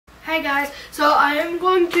Hi guys, so I am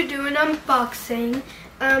going to do an unboxing.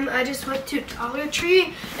 I just went to Dollar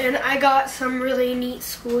Tree and I got some really neat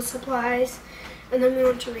school supplies. And then we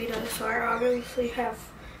went to Rita, so I obviously have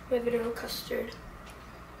my vanilla custard.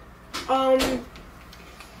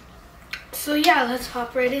 So yeah, let's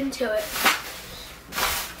hop right into it.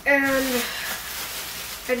 And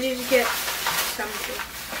I did get something.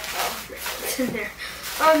 Oh, it's in there.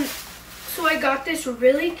 So I got this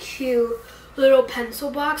really cute little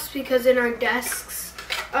pencil box because in our desks,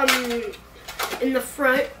 in the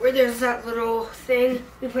front where there's that little thing,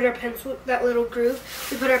 we put our pencil, that little groove,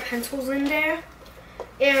 we put our pencils in there.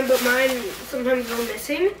 But mine sometimes go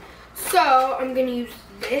missing. So I'm gonna use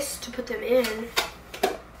this to put them in.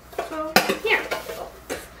 So yeah.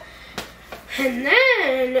 And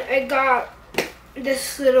then I got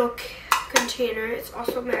this little container. It's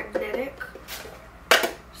also magnetic.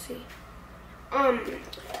 Let's see.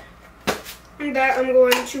 That I'm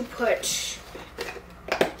going to put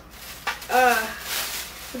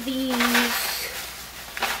these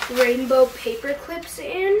rainbow paper clips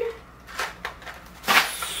in.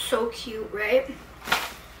 So cute, right?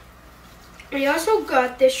 I also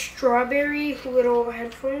got this strawberry little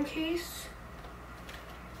headphone case.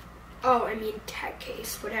 Oh, I mean tech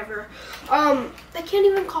case, whatever. I can't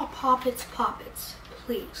even call poppets poppets,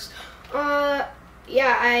 please. Yeah,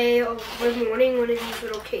 I was wanting one of these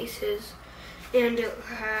little cases, and it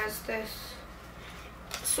has this.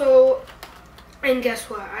 So, and guess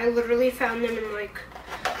what? I literally found them in like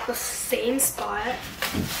the same spot.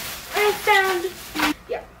 I found,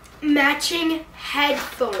 yeah, matching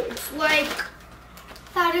headphones. Like,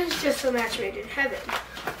 that is just a match made in heaven.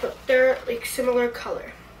 But they're like similar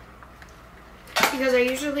color. Because I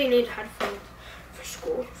usually need headphones for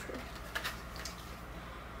school.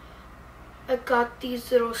 I got these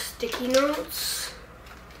little sticky notes.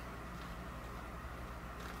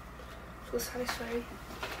 So satisfying.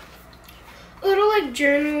 A little like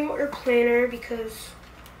journal or planner because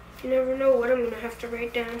you never know what I'm gonna have to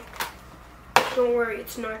write down. Don't worry,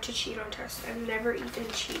 it's not to cheat on tests. I've never even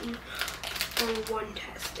cheated on one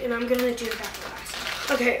test, and I'm gonna do that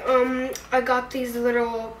last. Okay, I got these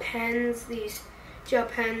little pens, these gel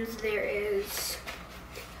pens. There is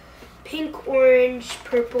pink, orange,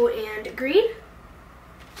 purple, and green.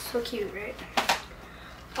 So cute, right?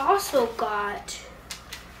 Also got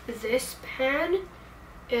this pen.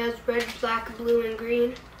 It has red, black, blue, and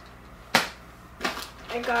green.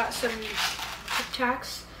 I got some Tic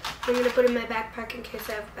Tacs. I'm gonna put in my backpack in case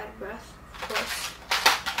I have bad breath, of course.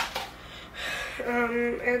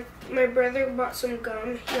 My brother bought some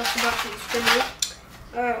gum. He also bought these for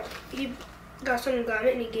me. He got some gum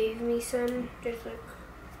and he gave me some. There's like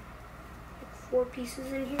 4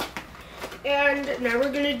 pieces in here. And now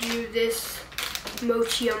we're gonna do this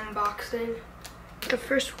mochi unboxing. The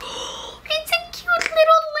first, oh, it's a cute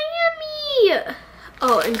little lammy.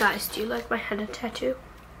 Oh, and guys, do you like my henna tattoo?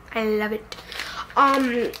 I love it.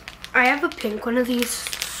 I have a pink one of these,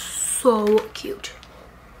 so cute.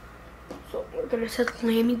 So we're gonna set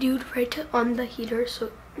Lammy Dude right on the heater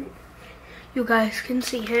so you guys can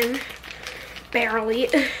see him barely.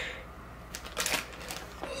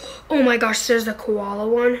 Oh my gosh, there's a koala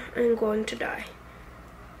one. I'm going to die.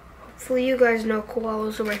 Hopefully you guys know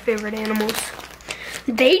koalas are my favorite animals.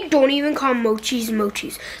 They don't even call mochis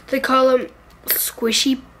mochis. They call them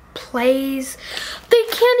squishy plays. They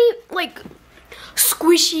can't even, like,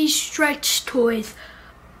 squishy stretch toys,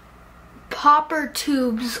 popper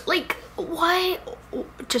tubes. Like, why?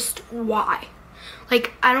 Just why?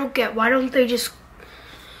 Like, I don't get, why don't they just,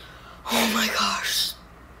 oh my gosh.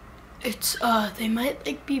 It's, they might,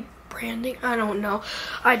 like, be branding. I don't know.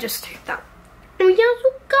 I just take that. And we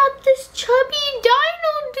also got this chubby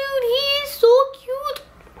dino dude. He is so cute.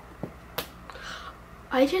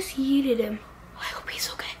 I just yeeted him. I hope he's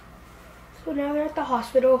okay. So now they're at the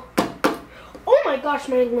hospital. Oh my gosh,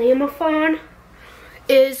 my Lamaphone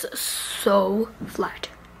is so flat.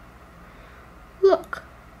 Look.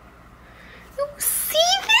 You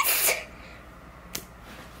see this?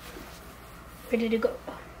 Where did it go?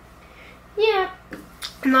 Yeah.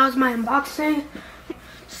 And that was my unboxing.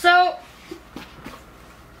 So,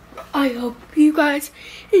 I hope you guys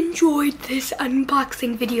enjoyed this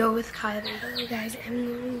unboxing video with Kyleigh. Hello guys, I'm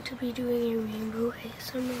going to be doing a rainbow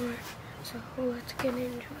ASMR. So let's get into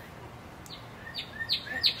it.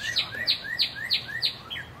 Red strawberry.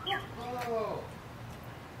 Oh.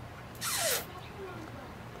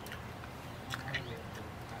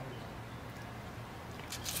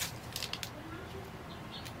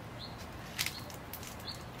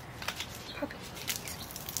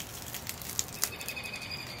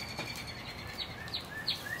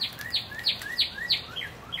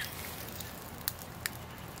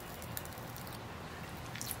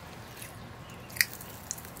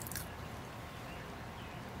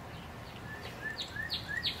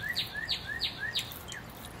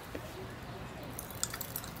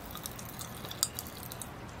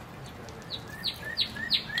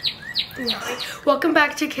 Welcome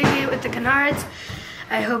back to Kicking It with the Canards.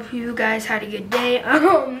 I hope you guys had a good day.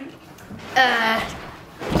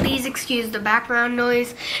 Please excuse the background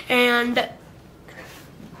noise and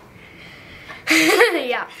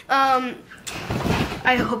yeah.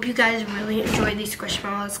 I hope you guys really enjoy these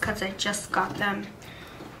squishmallows because I just got them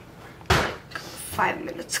like 5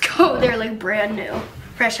 minutes ago. They're like brand new,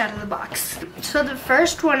 fresh out of the box. So the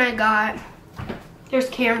first one I got, there's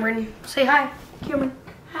Cameron. Say hi, Cameron.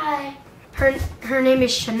 Hi. Her name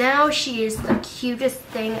is Chanel. She is the cutest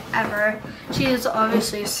thing ever. She is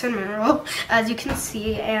obviously a cinnamon roll, as you can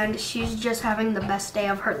see, and she's just having the best day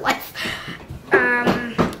of her life.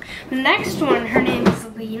 Next one, her name is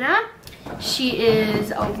Lena. She is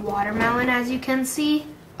a watermelon, as you can see.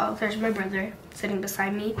 Oh, there's my brother sitting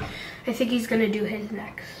beside me. I think he's gonna do his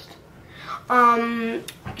next.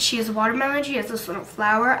 She is a watermelon. She has this little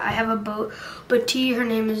flower. I have a boutique. Her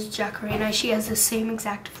name is Jacarina. She has the same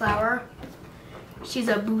exact flower. She's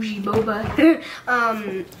a bougie boba.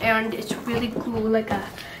 And it's really cool, like a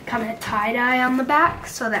kind of tie-dye on the back,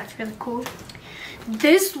 so that's really cool.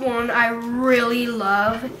 This one I really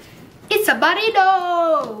love. It's a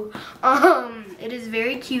burrito. It is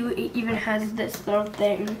very cute. It even has this little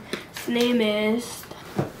thing. His name is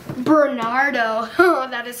Bernardo. Oh,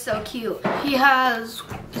 that is so cute. He has,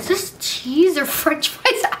 is this cheese or French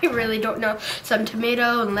fries? I really don't know. Some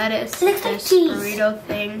tomato and lettuce. It looks like cheese. Burrito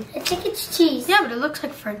thing. I think it's cheese. Yeah, but it looks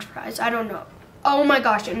like French fries. I don't know. Oh my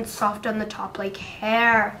gosh, and it's soft on the top like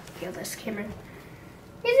hair. Feel this, Cameron.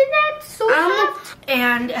 Isn't that so soft?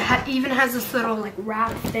 And it even has this little like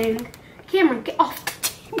wrap thing. Cameron, get off the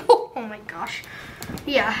table. Oh my gosh.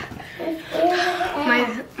 Yeah.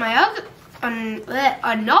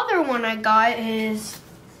 Another one I got is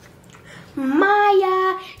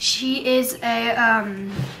Maya. She is a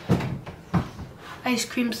ice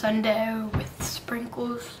cream sundae with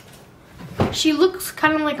sprinkles. She looks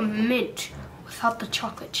kind of like a mint without the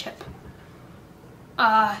chocolate chip.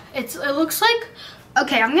 It looks like,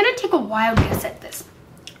 okay, I'm gonna take a wild guess at this.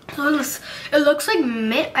 It looks like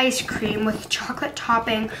mint ice cream with chocolate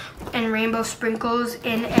topping and rainbow sprinkles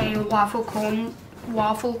in a waffle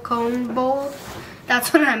cone bowl.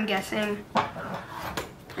 That's what I'm guessing.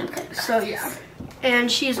 So yeah.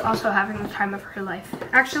 And she's also having the time of her life.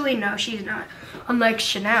 Actually, no, she's not. Unlike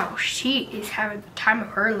Chanel, she is having the time of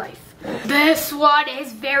her life. This one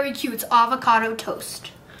is very cute. It's avocado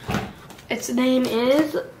toast. Its name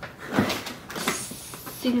is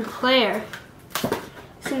Sinclair.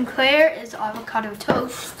 Sinclair is avocado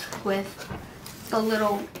toast with the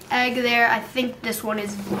little egg there. I think this one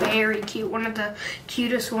is very cute. One of the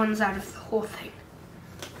cutest ones out of the whole thing.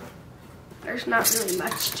 There's not really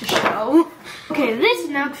much to show. Okay, this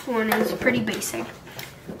next one is pretty basic.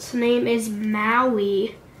 Its name is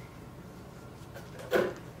Maui.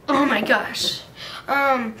 Oh my gosh.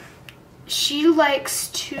 She likes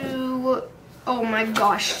to, oh my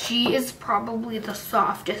gosh, she is probably the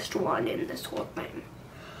softest one in this whole thing.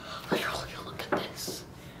 Literally, look at this.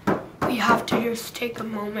 We have to just take a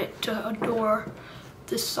moment to adore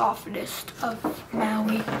the softest of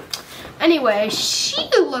Maui. Anyway, she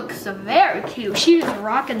looks very cute. She's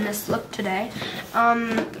rocking this look today.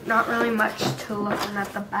 Not really much to looking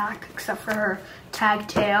at the back except for her tag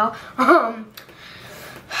tail. Oh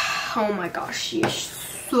my gosh, she is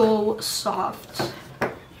so soft.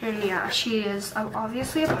 And yeah, she is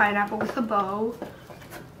obviously a pineapple with a bow.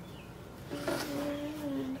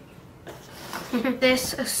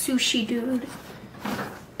 This a sushi dude.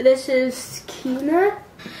 This is Kina.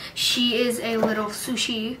 She is a little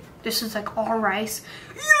sushi. This is like all rice.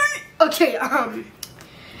 Okay,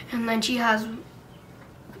 and then she has,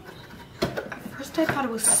 at first I thought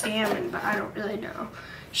it was salmon, but I don't really know.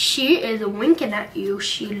 She is winking at you.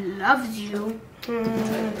 She loves you.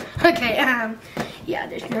 Okay, yeah,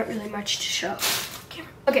 there's not really much to show.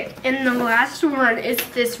 Okay, and the last one is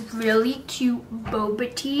this really cute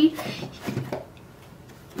boba tea.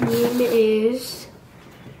 Name is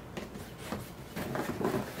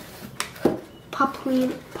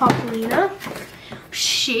Poplina.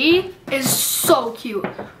 She is so cute.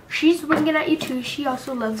 She's winking at you too. She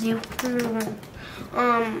also loves you.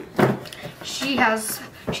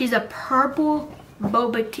 She's a purple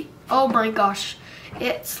boba tea. Oh my gosh.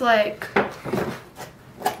 It's like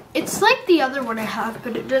the other one I have,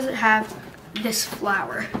 but it doesn't have this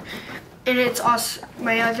flower. And it's also,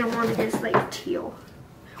 my other one is like teal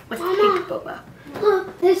with pink boba.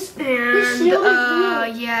 Look, this And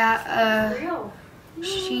yeah, real.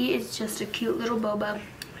 She is just a cute little boba.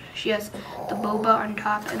 She has the boba on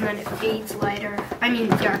top, and then it fades lighter. I mean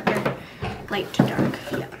darker, light to dark.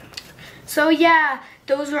 Yeah. So yeah,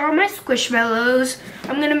 those are all my Squishmallows.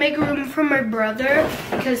 I'm gonna make room for my brother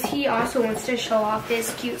because he also wants to show off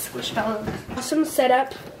his cute Squishmallows. Awesome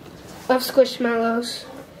setup of Squishmallows.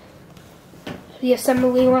 The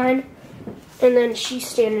assembly line. And then she's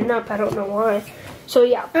standing up, I don't know why. So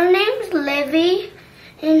yeah. Her name's Livy,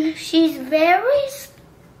 and she's very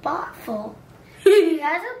spotful. She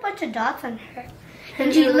has a bunch of dots on her.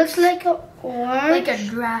 And she looks like a orange. Like a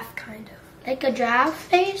giraffe, kind of. Like a giraffe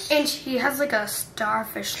face. And she has like a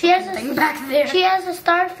starfish thing back there. She has a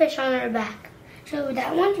starfish on her back. So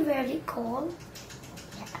that one's very cool.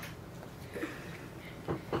 Yeah.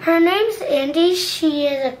 Her name's Indy. She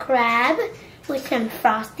is a crab with some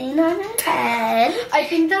frosting on her head. I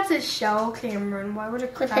think that's a shell, Cameron. Why would a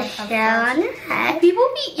crab have shell on her head? People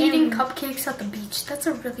be eating cupcakes at the beach. That's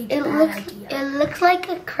a really bad idea. It looks like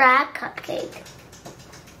a crab cupcake.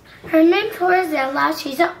 Her name's Horizella.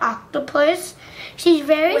 She's an octopus. She's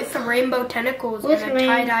very... With rainbow tentacles and a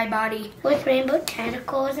tie-dye body. With rainbow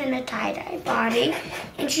tentacles and a tie-dye body.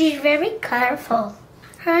 And she's very colorful.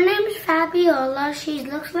 Her name's Fabiola. She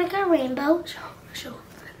looks like a rainbow. Show.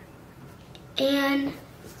 And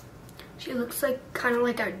she looks like kind of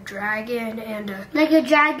like a dragon and a... Like a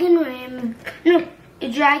dragon rainbow. No,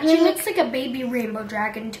 a dragon. She looks like a baby rainbow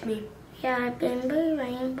dragon to me. Yeah, a baby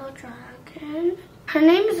rainbow dragon. Her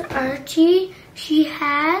name is Archie. She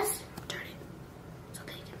has... Turn it so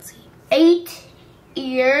they can see. 8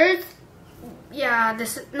 ears. Yeah,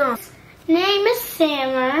 this is... No. Name is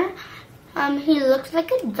Sammer. He looks like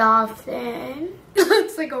a dolphin.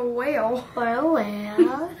 Looks like a whale. Or a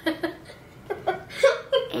whale.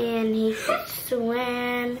 And he should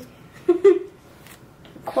swim.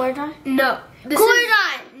 Gordon? No.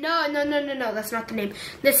 Gordon! No. That's not the name.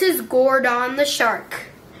 This is Gordon the shark.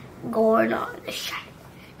 Gordon the shark.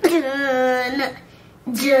 Dun,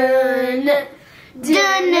 dun, dun,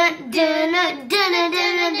 dun, dun,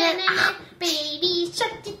 dun. Baby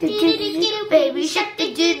shark. Baby shark.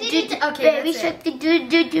 Okay, Baby shark.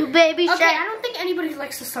 Baby shark. Okay, I don't think anybody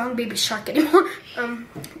likes the song Baby Shark anymore.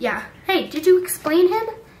 Yeah. Hey, did you explain him?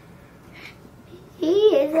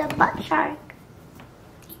 He is a butt shark.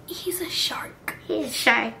 He's a shark. He's a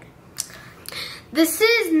shark. This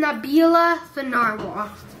is Nabila the narwhal.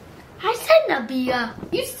 I said Nabila.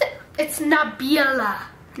 You said it's Nabila.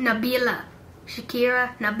 Nabila.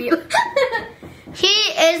 Shakira. Nabila. He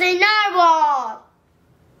is a narwhal.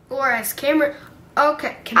 Or as Cameron.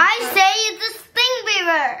 Okay. I say it's a sting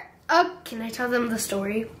beaver. Oh, can I tell them the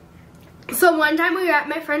story? So one time we were at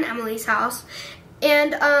my friend Emily's house,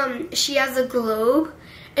 and she has a globe,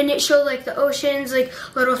 and it showed like the oceans, like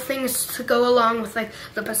little things to go along with like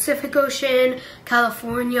the Pacific Ocean,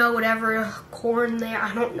 California, whatever, corn there,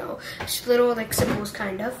 I don't know. Just little like symbols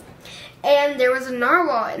kind of. And there was a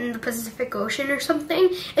narwhal in the Pacific Ocean or something,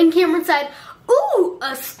 and Cameron said, "Ooh,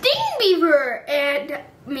 a sting beaver!" And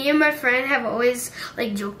me and my friend have always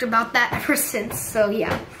like joked about that ever since. So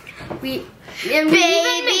yeah, baby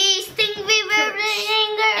sting beaver.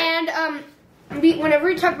 And whenever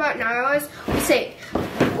we talk about narwhals, we say,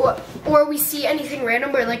 or we see anything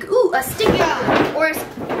random, we're like, "Ooh, a sting beaver!"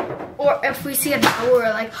 Or if we see a narwhal,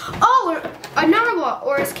 we're like, "Oh, a narwhal!"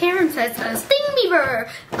 Or as Cameron says, a sting beaver.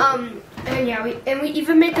 And yeah, we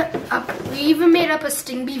even made up a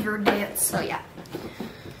sting beaver dance. So yeah.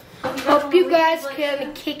 Hope you guys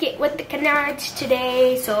can kick it with the canards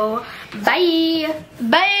today. So bye.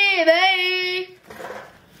 Bye.